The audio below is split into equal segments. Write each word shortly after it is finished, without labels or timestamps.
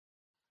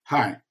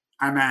Hi,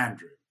 I'm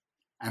Andrew,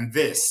 and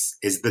this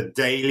is the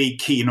Daily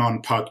Keen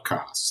On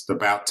podcast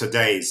about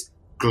today's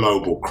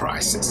global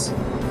crisis.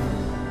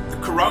 The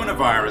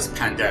coronavirus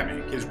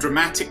pandemic is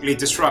dramatically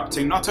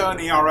disrupting not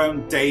only our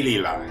own daily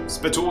lives,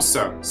 but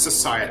also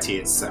society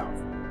itself.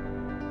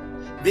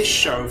 This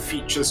show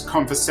features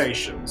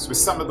conversations with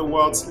some of the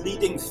world's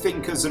leading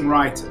thinkers and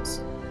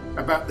writers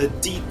about the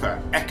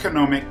deeper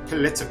economic,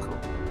 political,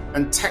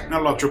 and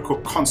technological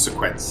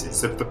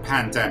consequences of the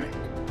pandemic.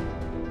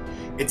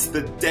 It's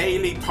the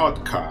daily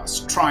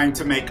podcast trying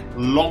to make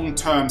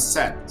long-term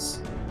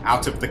sense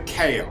out of the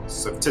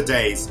chaos of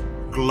today's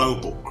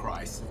global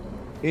crisis.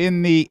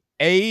 In the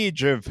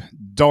age of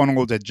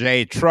Donald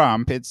J.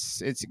 Trump,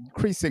 it's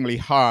increasingly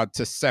hard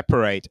to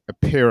separate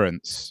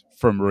appearance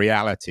from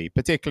reality,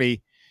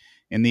 particularly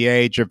in the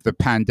age of the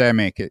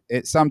pandemic.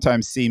 It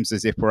sometimes seems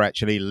as if we're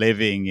actually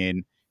living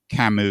in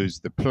Camus'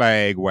 The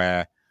Plague,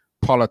 where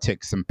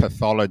politics and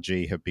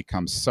pathology have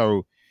become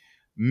so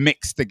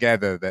mixed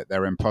together that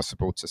they're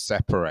impossible to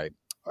separate.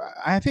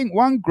 I think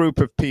one group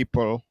of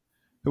people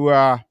who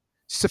are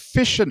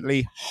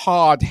sufficiently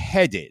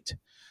hard-headed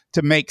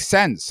to make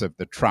sense of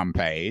the Trump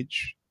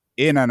age,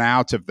 in and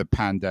out of the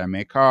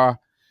pandemic, are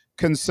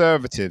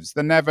conservatives,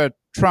 the never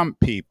Trump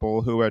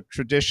people who are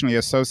traditionally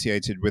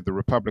associated with the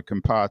Republican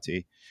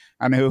Party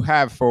and who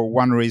have, for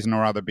one reason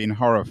or other, been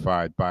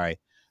horrified by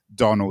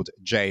Donald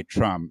J.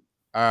 Trump.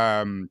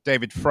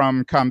 David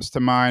Frum comes to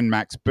mind,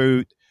 Max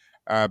Boot,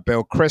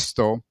 Bill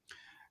Kristol.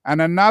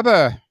 And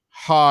another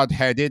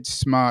hard-headed,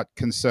 smart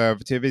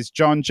conservative is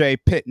John J.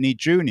 Pitney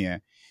Jr.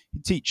 He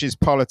teaches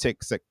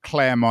politics at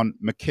Claremont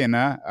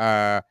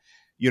McKenna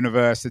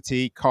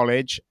University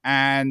College,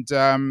 and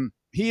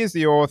he is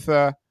the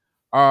author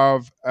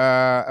of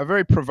a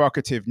very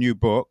provocative new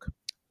book,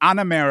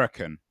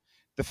 Un-American,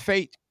 the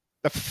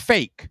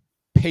fake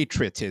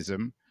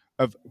patriotism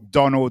of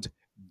Donald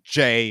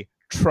J.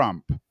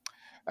 Trump.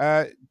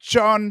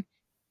 John,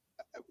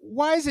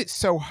 why is it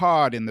so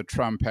hard in the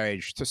Trump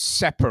age to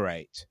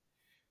separate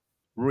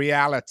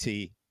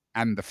reality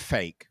and the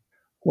fake?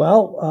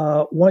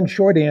 Well, one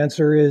short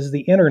answer is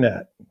the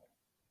internet.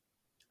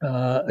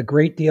 A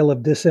great deal of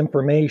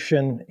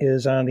disinformation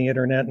is on the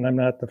internet, and I'm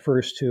not the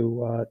first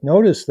to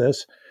notice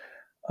this,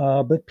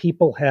 but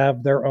people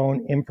have their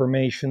own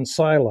information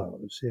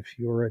silos. If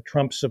you're a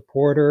Trump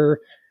supporter,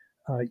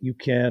 you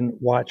can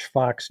watch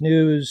Fox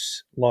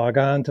News, log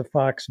on to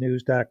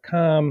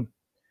foxnews.com,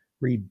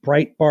 read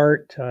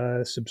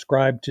Breitbart,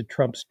 subscribe to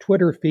Trump's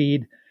Twitter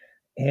feed,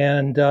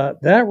 and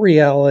that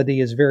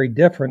reality is very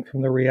different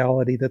from the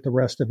reality that the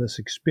rest of us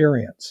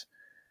experience.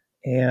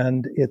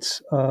 And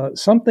it's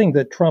something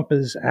that Trump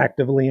has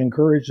actively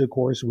encouraged, of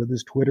course, with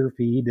his Twitter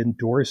feed,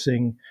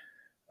 endorsing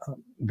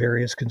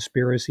various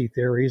conspiracy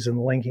theories and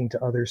linking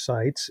to other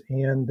sites.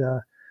 And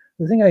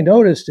the thing I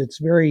noticed, it's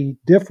very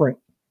different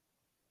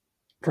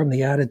from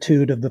the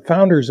attitude of the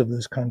founders of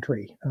this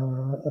country.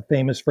 A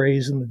famous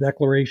phrase in the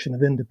Declaration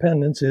of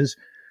Independence is,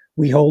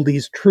 "We hold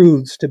these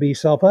truths to be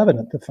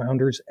self-evident." The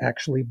founders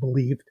actually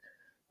believed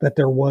that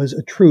there was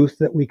a truth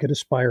that we could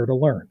aspire to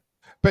learn.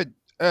 But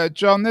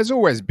John, there's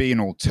always been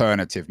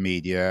alternative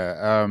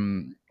media.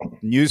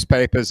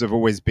 Newspapers have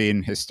always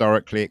been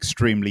historically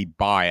extremely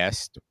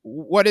biased.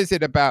 What is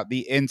it about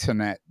the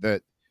internet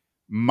that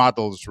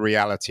muddles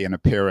reality and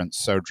appearance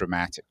so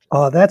dramatically?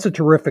 That's a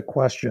terrific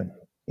question.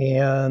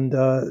 And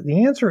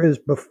the answer is,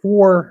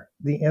 before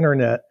the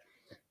internet,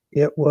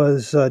 it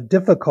was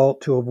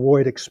difficult to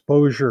avoid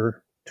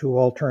exposure to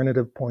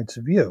alternative points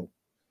of view.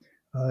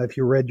 If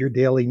you read your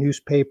daily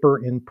newspaper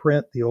in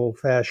print, the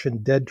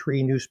old-fashioned Dead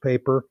Tree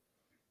newspaper,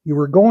 you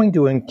were going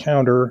to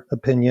encounter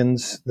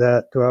opinions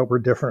that were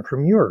different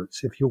from yours.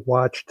 If you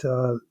watched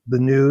the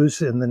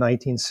news in the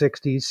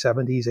 1960s,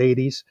 70s,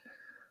 80s,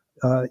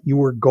 you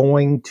were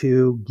going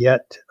to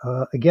get,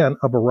 again,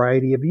 a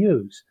variety of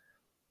views.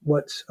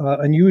 What's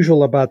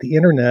unusual about the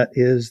internet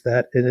is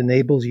that it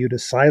enables you to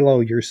silo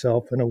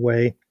yourself in a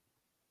way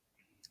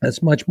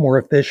that's much more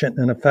efficient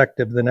and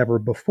effective than ever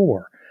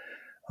before.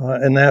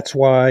 And that's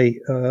why,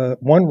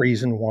 one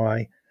reason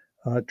why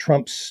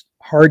Trump's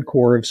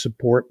hardcore of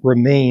support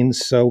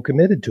remains so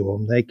committed to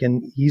him. They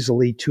can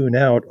easily tune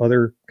out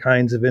other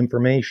kinds of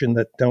information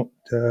that don't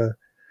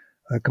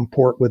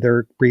comport with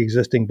their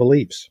pre-existing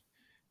beliefs.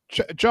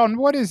 John,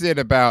 what is it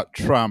about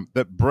Trump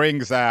that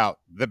brings out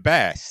the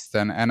best,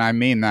 and I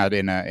mean that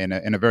in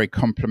a very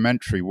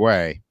complimentary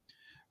way,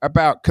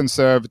 about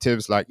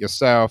conservatives like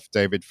yourself,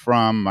 David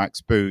Frum,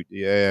 Max Boot?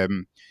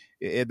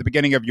 At the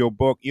beginning of your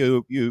book,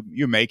 you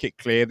make it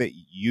clear that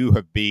you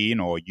have been,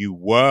 or you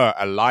were,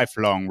 a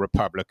lifelong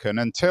Republican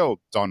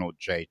until Donald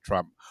J.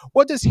 Trump.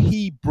 What does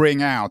he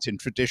bring out in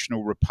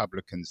traditional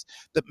Republicans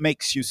that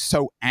makes you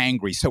so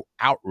angry, so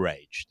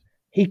outraged?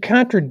 He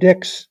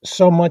contradicts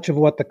so much of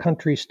what the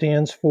country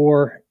stands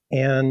for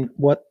and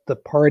what the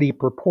party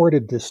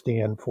purported to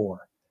stand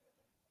for.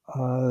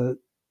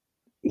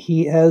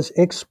 He has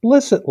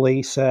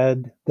explicitly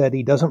said that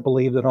he doesn't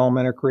believe that all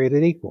men are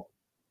created equal.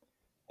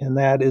 And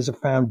that is a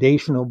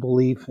foundational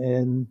belief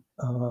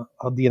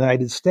of the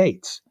United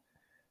States.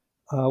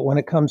 When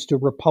it comes to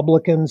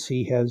Republicans,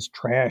 he has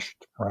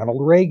trashed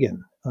Ronald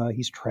Reagan.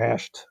 He's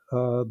trashed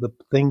the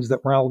things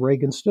that Ronald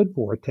Reagan stood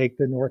for. Take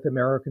the North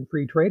American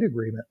Free Trade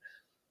Agreement.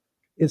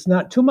 It's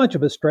not too much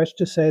of a stretch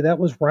to say that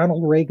was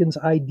Ronald Reagan's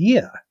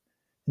idea.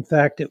 In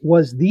fact, it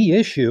was the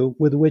issue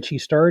with which he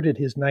started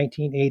his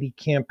 1980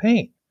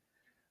 campaign.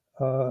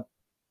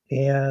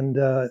 And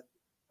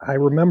I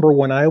remember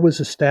when I was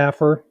a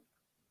staffer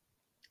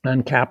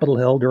on Capitol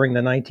Hill during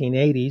the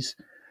 1980s,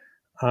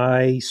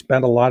 I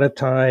spent a lot of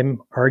time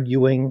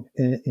arguing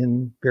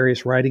in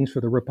various writings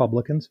for the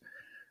Republicans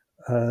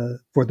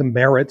for the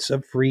merits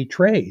of free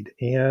trade.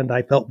 And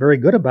I felt very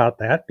good about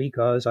that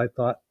because I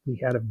thought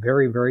we had a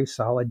very, very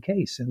solid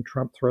case, and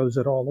Trump throws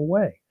it all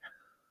away.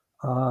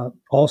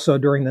 Also,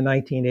 during the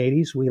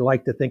 1980s, we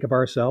like to think of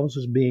ourselves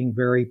as being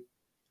very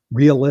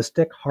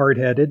realistic,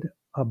 hard-headed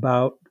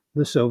about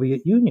the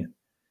Soviet Union.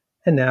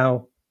 And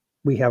now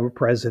we have a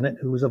president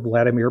who is a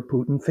Vladimir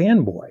Putin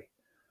fanboy.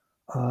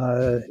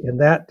 And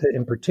that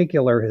in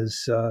particular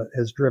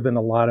has driven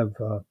a lot of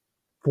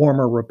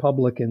former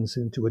Republicans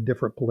into a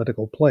different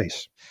political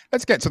place.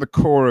 Let's get to the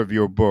core of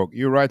your book.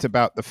 You write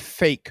about the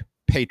fake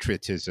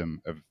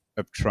patriotism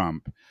of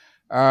Trump.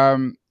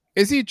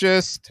 Is he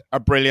just a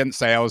brilliant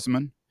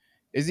salesman?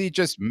 Is he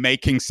just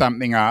making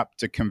something up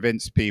to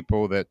convince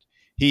people that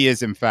he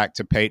is in fact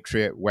a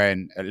patriot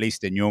when, at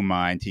least in your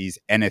mind, he's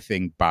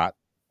anything but?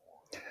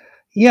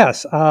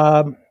 Yes.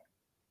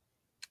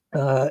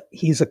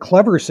 He's a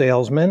clever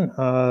salesman.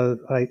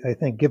 I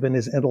think given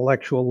his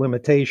intellectual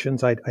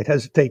limitations, I'd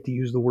hesitate to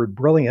use the word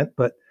brilliant,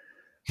 but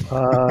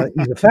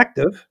he's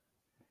effective.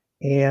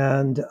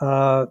 And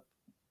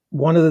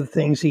one of the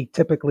things he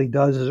typically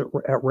does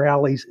at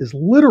rallies is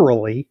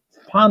literally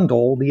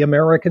fondle the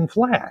American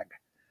flag,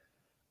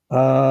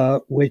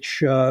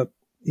 which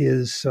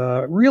is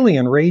really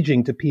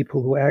enraging to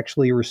people who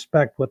actually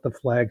respect what the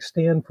flag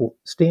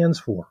stands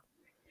for.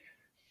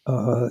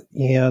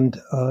 And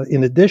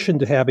in addition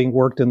to having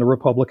worked in the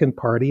Republican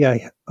Party,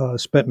 I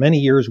spent many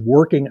years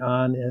working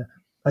on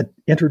an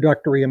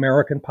introductory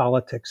American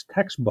politics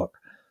textbook.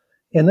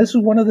 And this is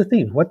one of the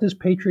themes. What does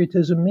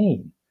patriotism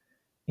mean?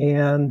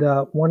 And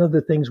one of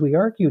the things we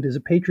argued is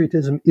that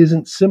patriotism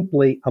isn't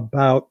simply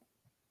about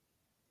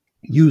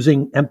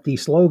using empty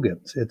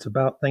slogans. It's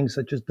about things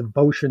such as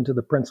devotion to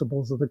the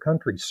principles of the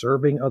country,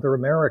 serving other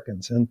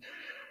Americans. And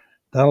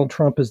Donald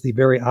Trump is the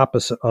very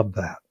opposite of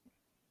that.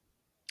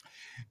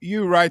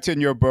 You write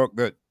in your book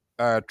that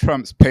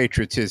Trump's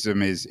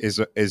patriotism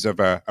is of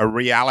a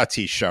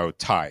reality show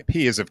type.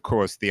 He is, of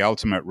course, the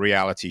ultimate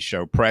reality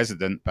show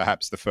president,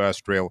 perhaps the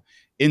first real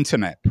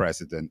internet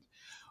president.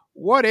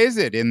 What is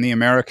it in the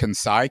American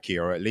psyche,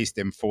 or at least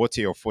in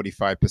 40 or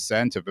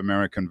 45% of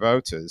American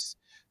voters,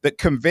 that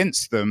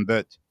convince them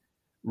that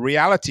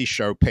reality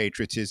show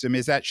patriotism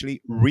is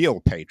actually real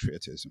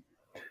patriotism?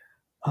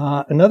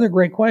 Another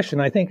great question.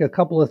 I think a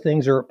couple of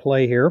things are at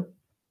play here.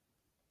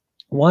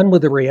 One,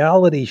 with the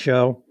reality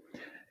show,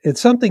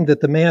 it's something that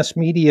the mass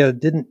media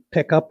didn't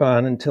pick up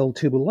on until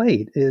too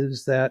late,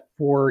 is that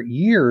for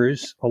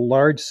years, a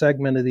large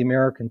segment of the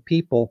American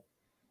people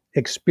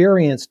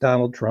experienced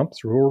Donald Trump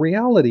through a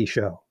reality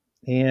show.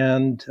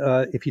 And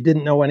if you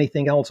didn't know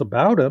anything else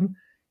about him,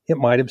 it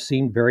might have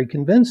seemed very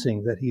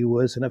convincing that he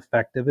was an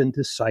effective and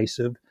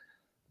decisive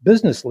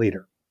business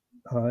leader.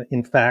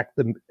 In fact,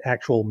 the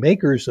actual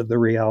makers of the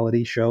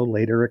reality show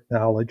later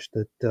acknowledged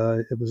that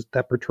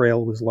that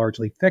portrayal was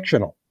largely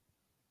fictional.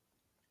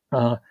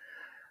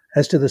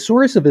 As to the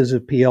source of his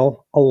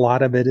appeal, a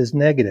lot of it is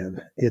negative.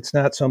 It's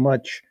not so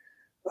much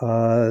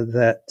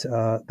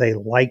that they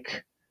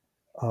like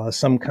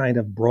some kind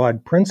of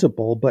broad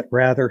principle, but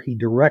rather he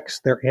directs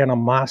their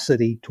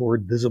animosity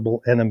toward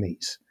visible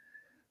enemies.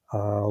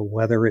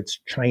 Whether it's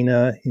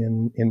China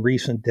in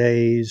recent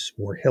days,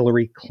 or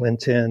Hillary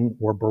Clinton,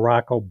 or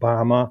Barack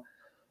Obama,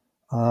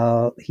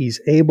 he's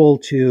able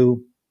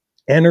to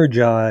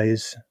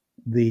energize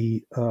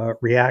the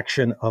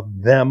reaction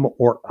of them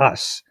or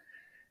us.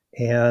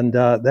 And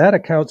that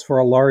accounts for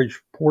a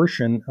large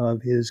portion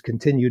of his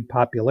continued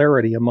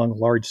popularity among a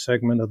large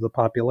segment of the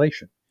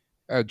population.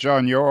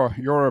 John,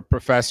 you're a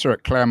professor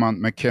at Claremont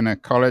McKenna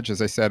College, as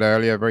I said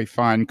earlier, a very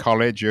fine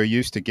college. You're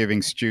used to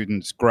giving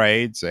students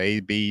grades, A,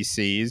 B,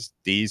 C's,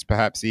 D's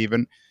perhaps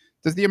even.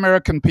 Does the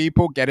American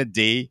people get a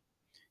D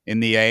in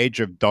the age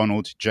of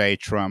Donald J.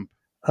 Trump?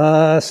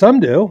 Some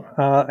do.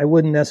 I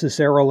wouldn't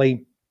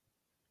necessarily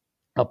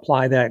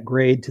apply that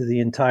grade to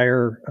the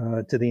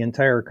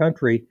entire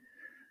country,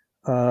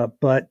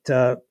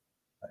 but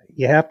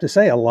you have to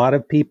say a lot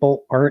of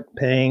people aren't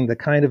paying the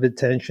kind of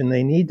attention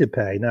they need to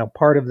pay. Now,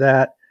 part of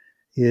that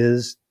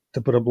is,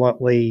 to put it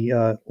bluntly,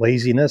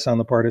 laziness on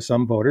the part of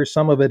some voters.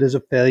 Some of it is a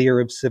failure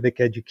of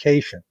civic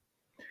education.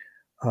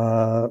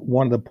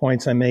 One of the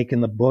points I make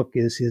in the book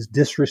is his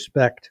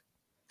disrespect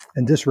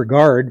and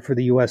disregard for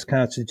the U.S.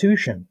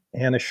 Constitution.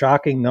 And a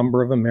shocking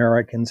number of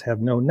Americans have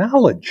no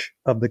knowledge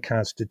of the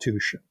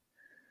Constitution.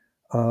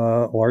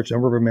 A large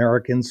number of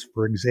Americans,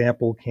 for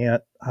example,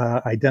 can't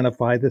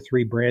identify the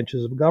three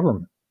branches of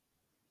government.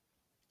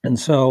 And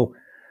so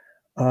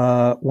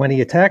When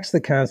he attacks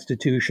the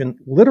Constitution,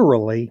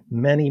 literally,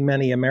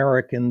 many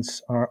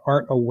Americans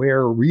aren't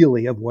aware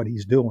really of what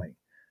he's doing.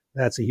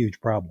 That's a huge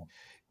problem.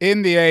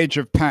 In the age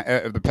of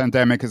the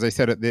pandemic, as I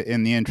said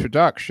in the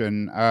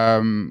introduction,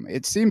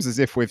 it seems as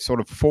if we've sort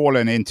of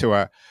fallen into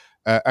a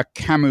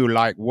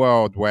Camus-like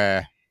world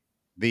where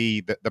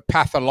the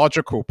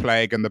pathological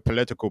plague and the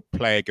political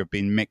plague have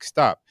been mixed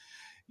up.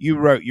 You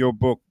wrote your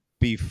book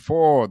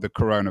before the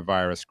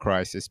coronavirus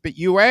crisis, but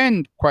you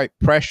end quite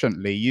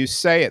presciently. You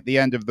say at the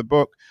end of the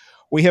book,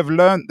 we have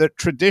learned that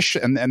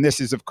tradition, and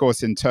this is, of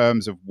course, in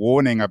terms of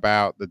warning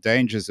about the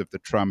dangers of the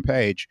Trump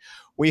age,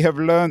 we have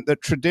learned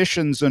that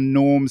traditions and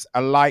norms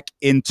are like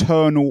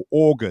internal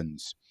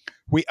organs.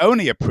 We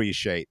only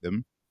appreciate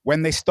them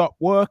when they stop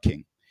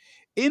working.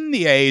 In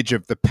the age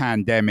of the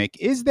pandemic,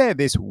 is there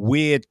this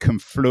weird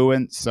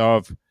confluence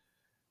of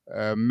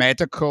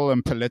medical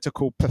and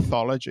political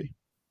pathology?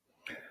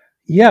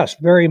 Yes,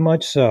 very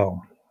much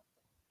so.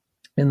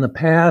 In the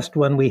past,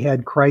 when we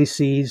had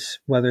crises,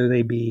 whether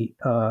they be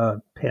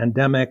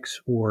pandemics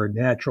or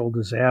natural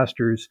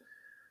disasters,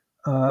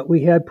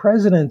 we had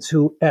presidents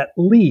who at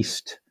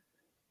least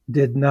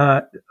did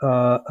not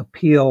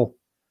appeal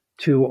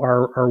to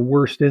our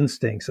worst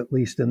instincts, at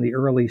least in the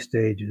early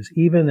stages.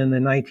 Even in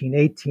the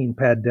 1918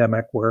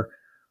 pandemic, where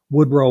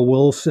Woodrow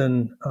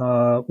Wilson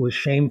was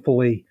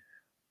shamefully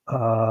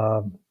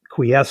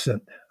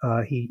quiescent.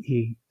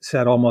 He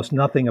said almost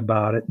nothing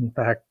about it. In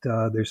fact,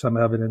 there's some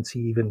evidence he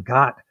even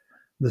got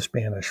the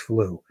Spanish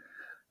flu.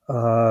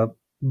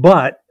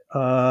 But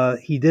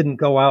he didn't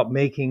go out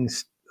making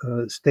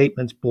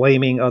statements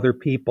blaming other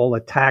people,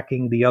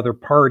 attacking the other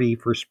party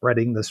for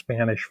spreading the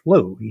Spanish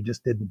flu. He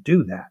just didn't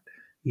do that,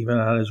 even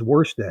on his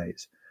worst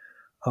days.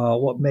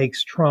 What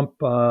makes Trump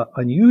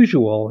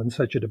unusual and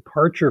such a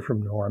departure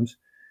from norms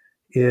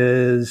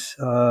is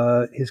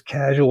his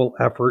casual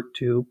effort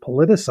to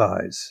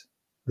politicize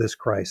this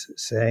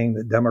crisis, saying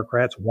that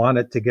Democrats want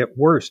it to get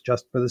worse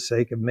just for the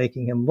sake of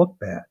making him look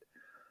bad.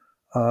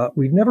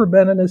 We've never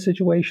been in a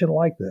situation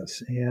like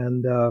this,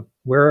 and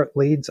where it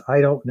leads,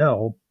 I don't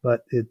know,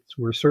 but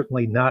we're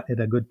certainly not in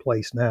a good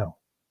place now.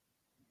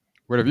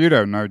 Well, if you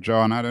don't know,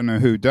 John, I don't know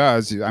who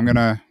does. I'm going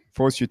to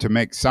force you to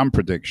make some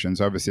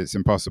predictions. Obviously, it's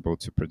impossible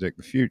to predict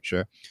the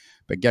future,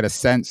 but get a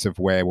sense of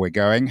where we're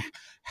going.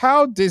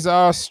 How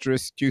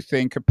disastrous do you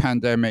think a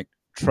pandemic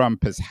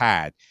Trump has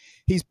had?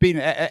 He's been,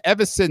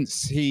 ever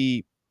since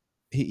he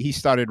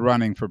started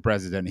running for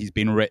president, he's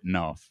been written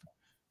off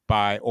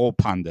by all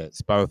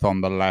pundits, both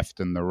on the left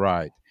and the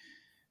right.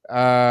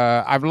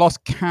 I've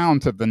lost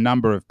count of the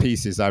number of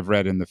pieces I've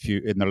read in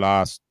the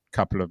last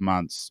couple of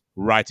months,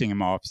 writing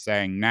him off,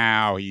 saying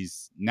now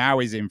he's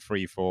in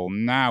free fall,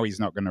 now he's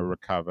not going to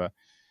recover.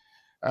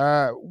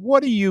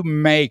 What do you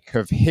make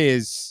of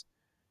his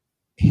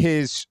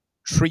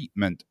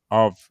treatment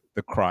of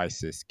the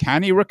crisis?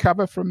 Can he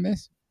recover from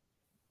this?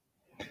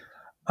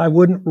 I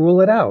wouldn't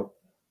rule it out.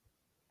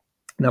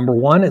 Number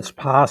one, it's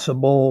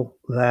possible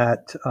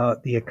that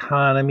the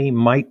economy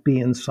might be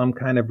in some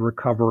kind of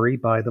recovery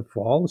by the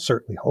fall. I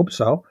certainly hope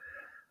so.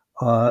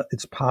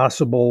 It's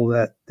possible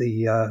that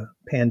the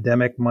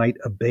pandemic might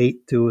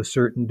abate to a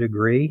certain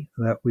degree,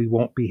 that we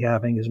won't be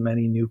having as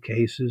many new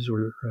cases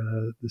or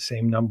the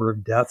same number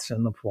of deaths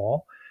in the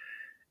fall.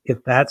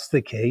 If that's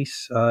the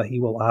case, he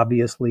will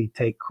obviously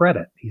take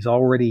credit. He's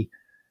already,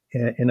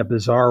 in a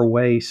bizarre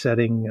way,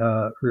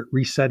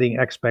 resetting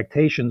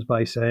expectations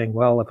by saying,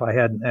 well, if I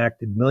hadn't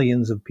acted,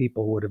 millions of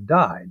people would have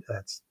died.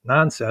 That's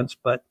nonsense,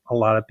 but a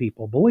lot of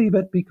people believe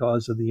it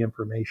because of the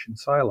information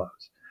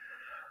silos.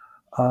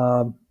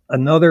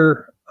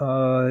 Another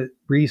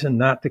reason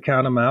not to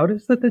count him out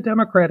is that the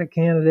Democratic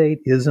candidate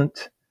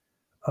isn't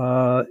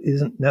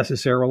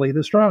necessarily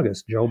the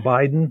strongest. Joe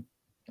Biden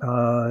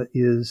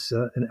is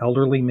an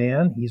elderly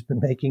man. He's been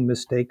making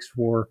mistakes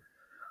for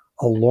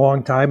a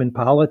long time in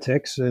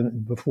politics.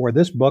 And before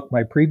this book,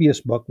 my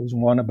previous book was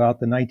one about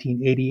the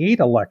 1988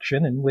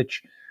 election, in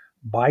which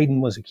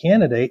Biden was a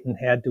candidate and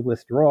had to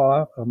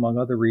withdraw, among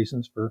other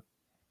reasons, for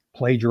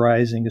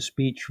plagiarizing a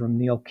speech from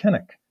Neil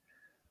Kinnock.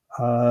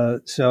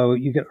 So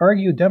you could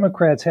argue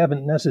Democrats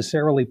haven't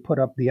necessarily put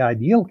up the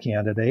ideal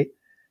candidate,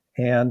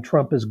 and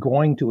Trump is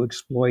going to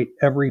exploit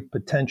every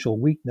potential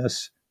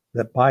weakness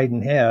that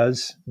Biden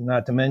has,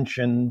 not to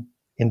mention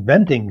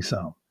inventing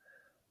some.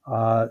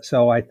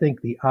 So I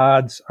think the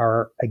odds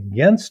are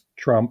against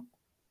Trump,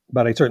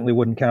 but I certainly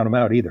wouldn't count him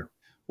out either.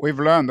 We've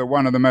learned that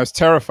one of the most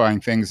terrifying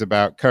things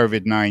about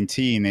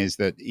COVID-19 is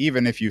that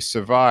even if you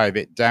survive,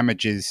 it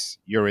damages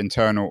your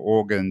internal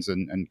organs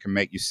and can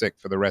make you sick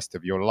for the rest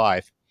of your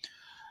life.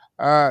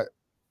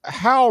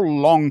 How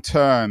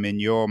long-term, in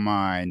your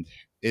mind,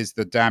 is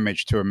the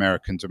damage to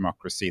American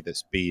democracy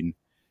that's been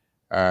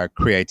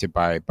created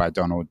by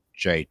Donald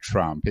J.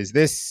 Trump? Is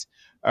this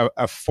a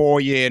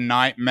 4-year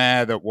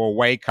nightmare that will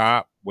wake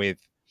up with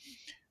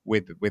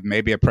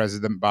maybe a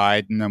President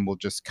Biden and we'll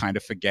just kind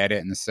of forget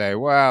it and say,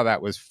 well,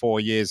 that was 4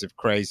 years of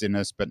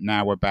craziness, but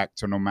now we're back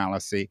to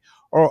normalcy?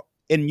 Or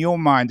in your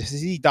mind,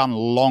 has he done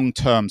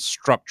long-term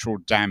structural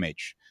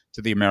damage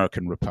to the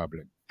American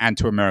Republic and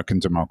to American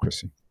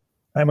democracy?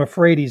 I'm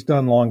afraid he's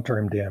done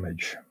long-term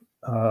damage,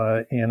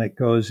 and it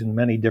goes in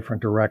many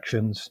different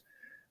directions.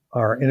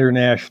 Our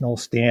international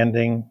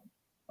standing,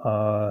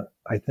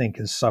 I think,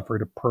 has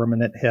suffered a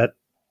permanent hit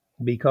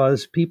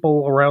because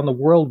people around the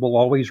world will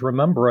always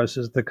remember us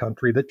as the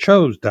country that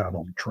chose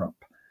Donald Trump.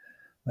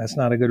 That's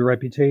not a good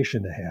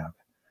reputation to have.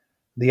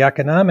 The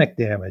economic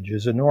damage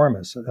is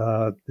enormous.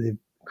 The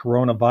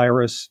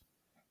coronavirus,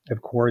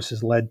 of course,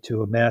 has led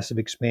to a massive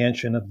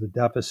expansion of the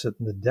deficit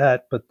and the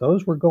debt, but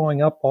those were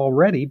going up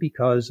already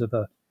because of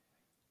a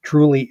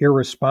truly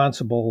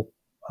irresponsible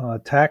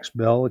tax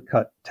bill. It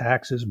cut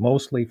taxes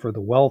mostly for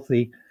the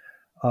wealthy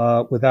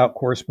without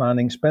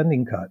corresponding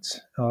spending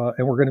cuts.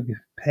 And we're going to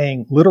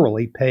be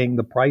literally paying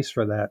the price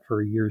for that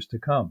for years to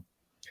come.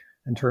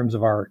 In terms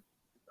of our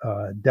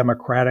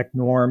democratic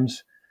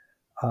norms,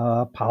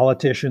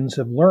 politicians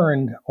have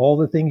learned all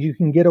the things you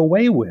can get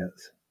away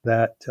with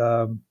that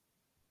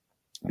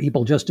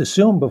people just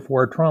assumed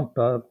before Trump,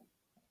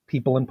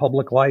 people in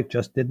public life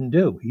just didn't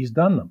do. He's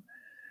done them.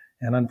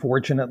 And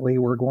unfortunately,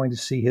 we're going to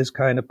see his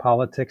kind of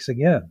politics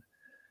again.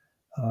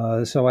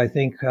 So I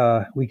think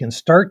we can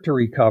start to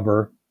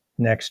recover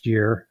next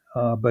year,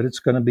 but it's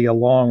going to be a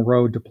long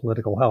road to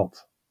political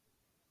health.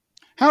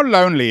 How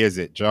lonely is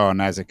it, John,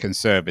 as a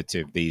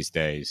conservative these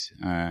days?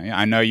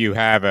 I know you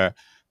have a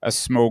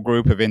small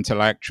group of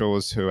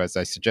intellectuals who, as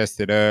I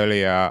suggested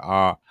earlier,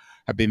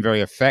 have been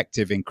very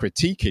effective in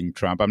critiquing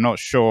Trump. I'm not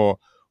sure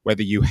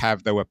whether you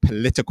have, though, a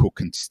political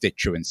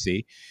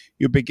constituency.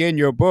 You begin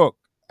your book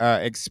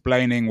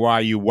explaining why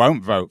you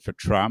won't vote for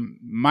Trump.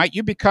 Might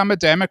you become a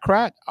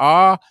Democrat?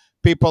 Are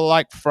people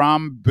like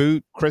Fromm,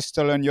 Boot,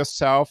 Kristol, and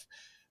yourself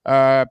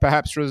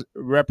perhaps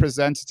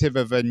representative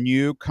of a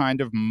new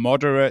kind of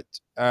moderate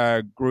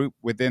group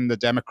within the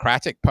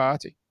Democratic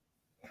Party?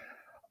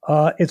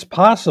 It's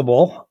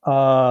possible.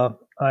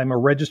 I'm a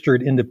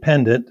registered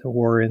independent,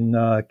 or in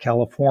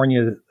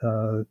California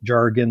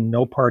jargon,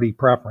 no party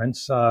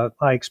preference. I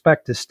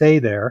expect to stay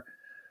there.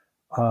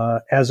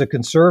 As a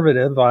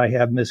conservative, I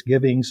have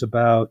misgivings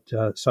about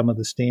some of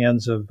the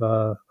stands of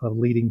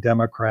leading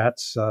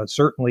Democrats.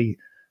 Certainly,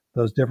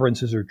 those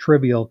differences are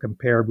trivial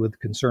compared with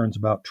concerns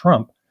about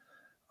Trump.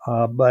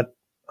 But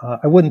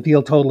I wouldn't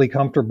feel totally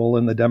comfortable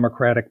in the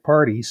Democratic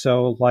Party.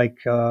 So, like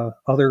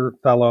other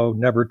fellow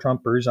never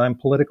Trumpers, I'm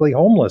politically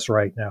homeless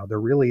right now. There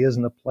really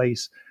isn't a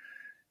place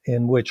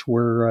in which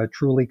we're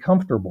truly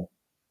comfortable.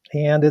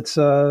 And it's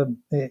a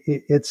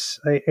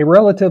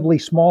relatively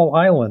small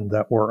island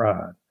that we're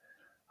on.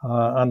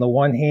 On the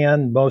one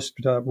hand, most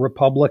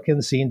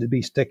Republicans seem to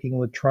be sticking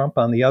with Trump.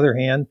 On the other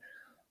hand,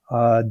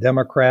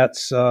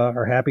 Democrats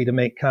are happy to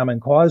make common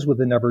cause with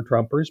the never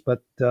Trumpers,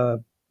 but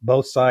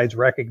both sides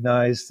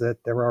recognize that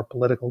there are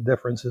political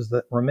differences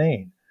that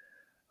remain.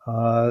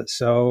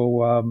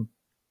 So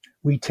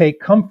we take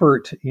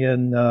comfort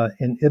in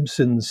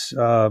Ibsen's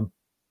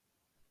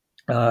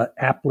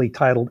aptly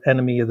titled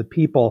Enemy of the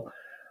People,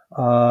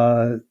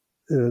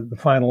 the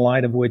final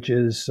line of which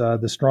is,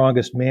 the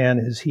strongest man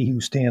is he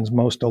who stands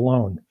most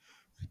alone.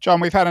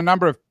 John, we've had a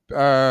number of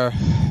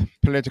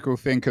political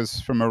thinkers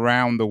from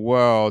around the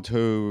world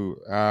who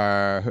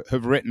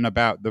have written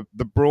about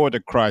the broader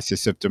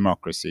crisis of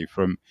democracy,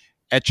 from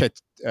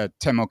Ecet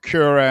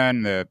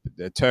Temelkuran,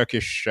 the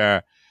Turkish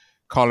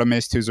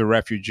columnist who's a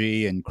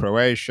refugee in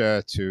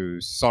Croatia,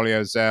 to Solly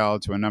Özel,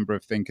 to a number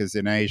of thinkers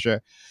in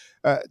Asia.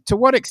 To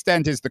what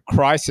extent is the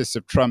crisis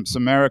of Trump's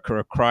America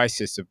a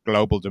crisis of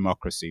global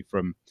democracy,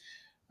 from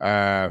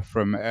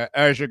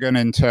Erdogan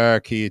in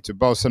Turkey to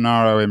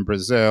Bolsonaro in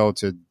Brazil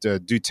to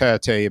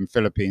Duterte in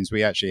Philippines?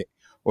 We actually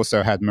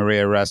also had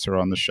Maria Ressa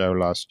on the show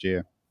last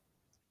year.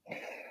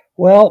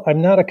 Well,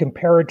 I'm not a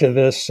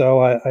comparativist, so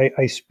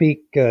I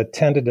speak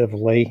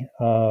tentatively.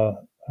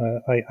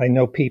 I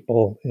know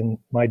people in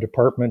my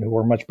department who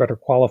are much better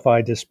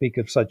qualified to speak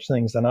of such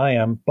things than I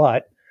am,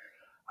 but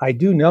I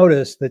do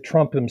notice that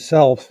Trump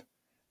himself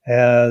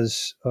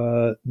has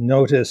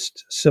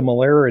noticed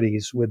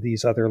similarities with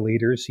these other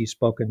leaders. He's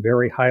spoken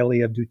very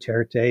highly of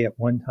Duterte. At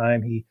one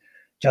time, he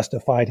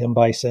justified him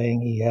by saying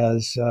he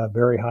has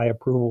very high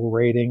approval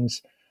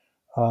ratings.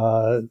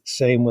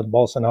 Same with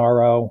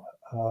Bolsonaro.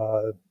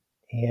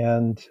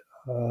 And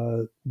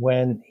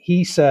when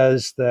he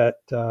says that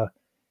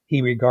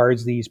he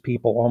regards these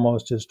people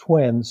almost as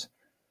twins,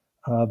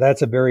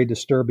 that's a very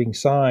disturbing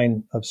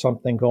sign of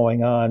something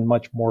going on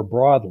much more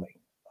broadly.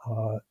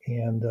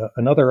 And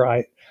another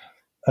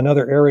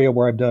area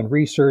where I've done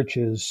research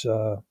is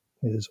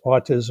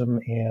autism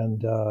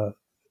and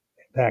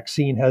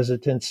vaccine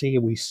hesitancy.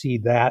 We see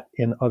that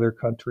in other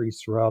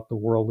countries throughout the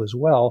world as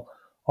well,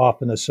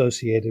 often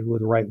associated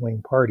with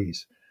right-wing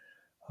parties.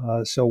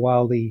 So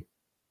while the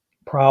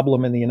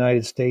problem in the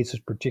United States is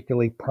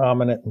particularly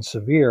prominent and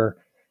severe,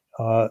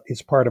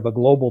 it's part of a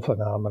global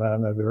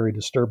phenomenon, a very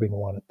disturbing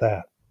one at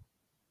that.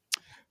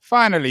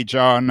 Finally,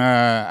 John,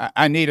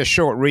 I need a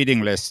short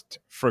reading list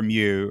from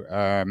you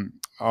on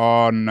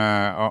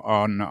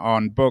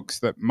books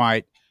that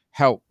might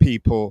help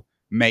people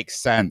make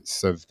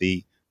sense of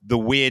the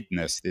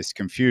weirdness, this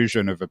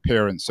confusion of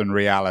appearance and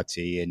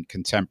reality in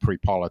contemporary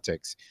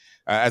politics.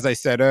 As I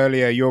said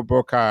earlier, your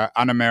book,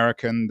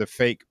 Un-American, The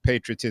Fake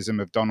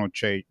Patriotism of Donald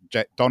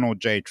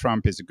J.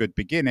 Trump is a good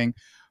beginning.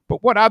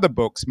 But what other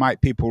books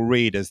might people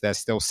read as they're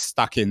still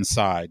stuck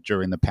inside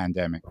during the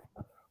pandemic?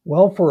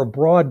 Well, for a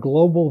broad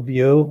global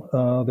view,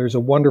 there's a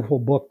wonderful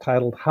book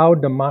titled How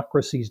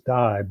Democracies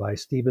Die by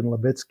Stephen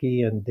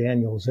Levitsky and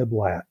Daniel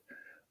Ziblatt,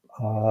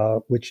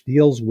 which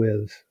deals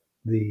with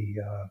the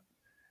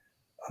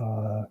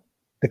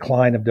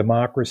decline of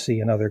democracy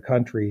in other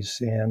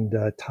countries and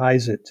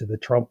ties it to the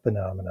Trump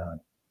phenomenon.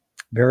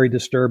 Very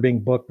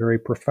disturbing book, very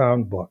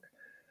profound book.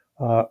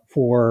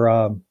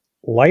 For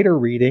lighter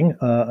reading,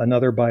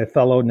 another by a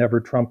fellow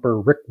Never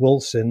Trumper, Rick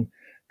Wilson,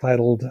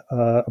 titled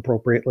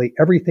appropriately,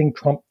 Everything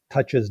Trump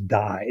Touches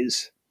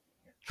Dies,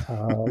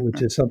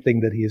 which is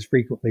something that he has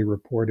frequently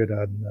recorded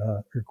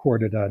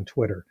on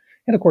Twitter.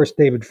 And of course,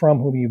 David Frum,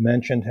 whom you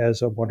mentioned,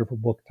 has a wonderful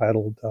book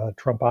titled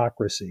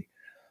Trumpocracy.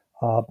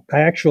 I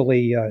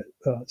actually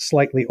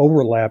slightly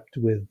overlapped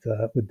with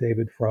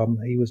David Frum.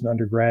 He was an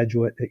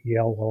undergraduate at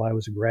Yale while I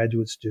was a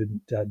graduate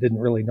student. Didn't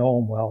really know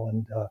him well,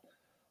 and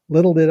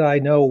little did I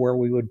know where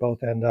we would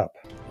both end up.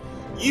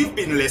 You've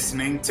been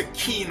listening to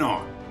Keen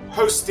On,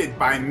 hosted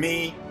by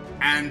me,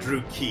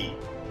 Andrew Keen.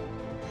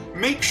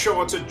 Make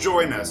sure to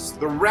join us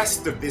the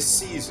rest of this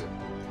season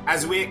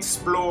as we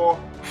explore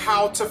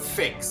how to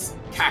fix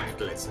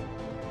capitalism.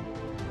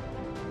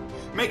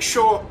 Make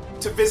sure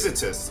to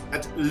visit us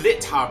at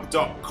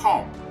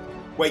lithub.com,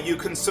 where you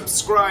can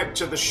subscribe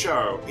to the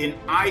show in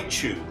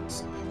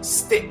iTunes,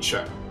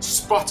 Stitcher,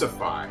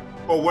 Spotify,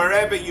 or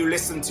wherever you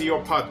listen to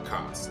your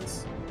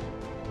podcasts.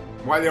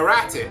 While you're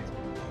at it,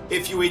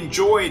 if you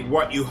enjoyed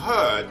what you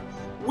heard,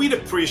 we'd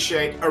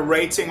appreciate a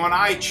rating on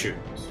iTunes.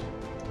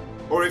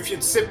 Or if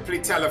you'd simply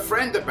tell a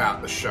friend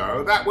about the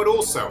show, that would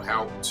also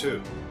help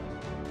too.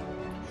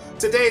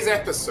 Today's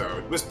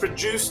episode was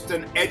produced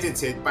and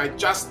edited by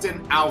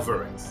Justin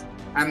Alvarez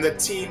and the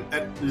team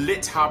at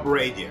LitHub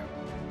Radio.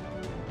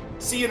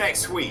 See you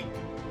next week,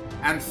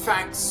 and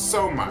thanks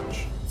so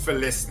much for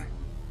listening.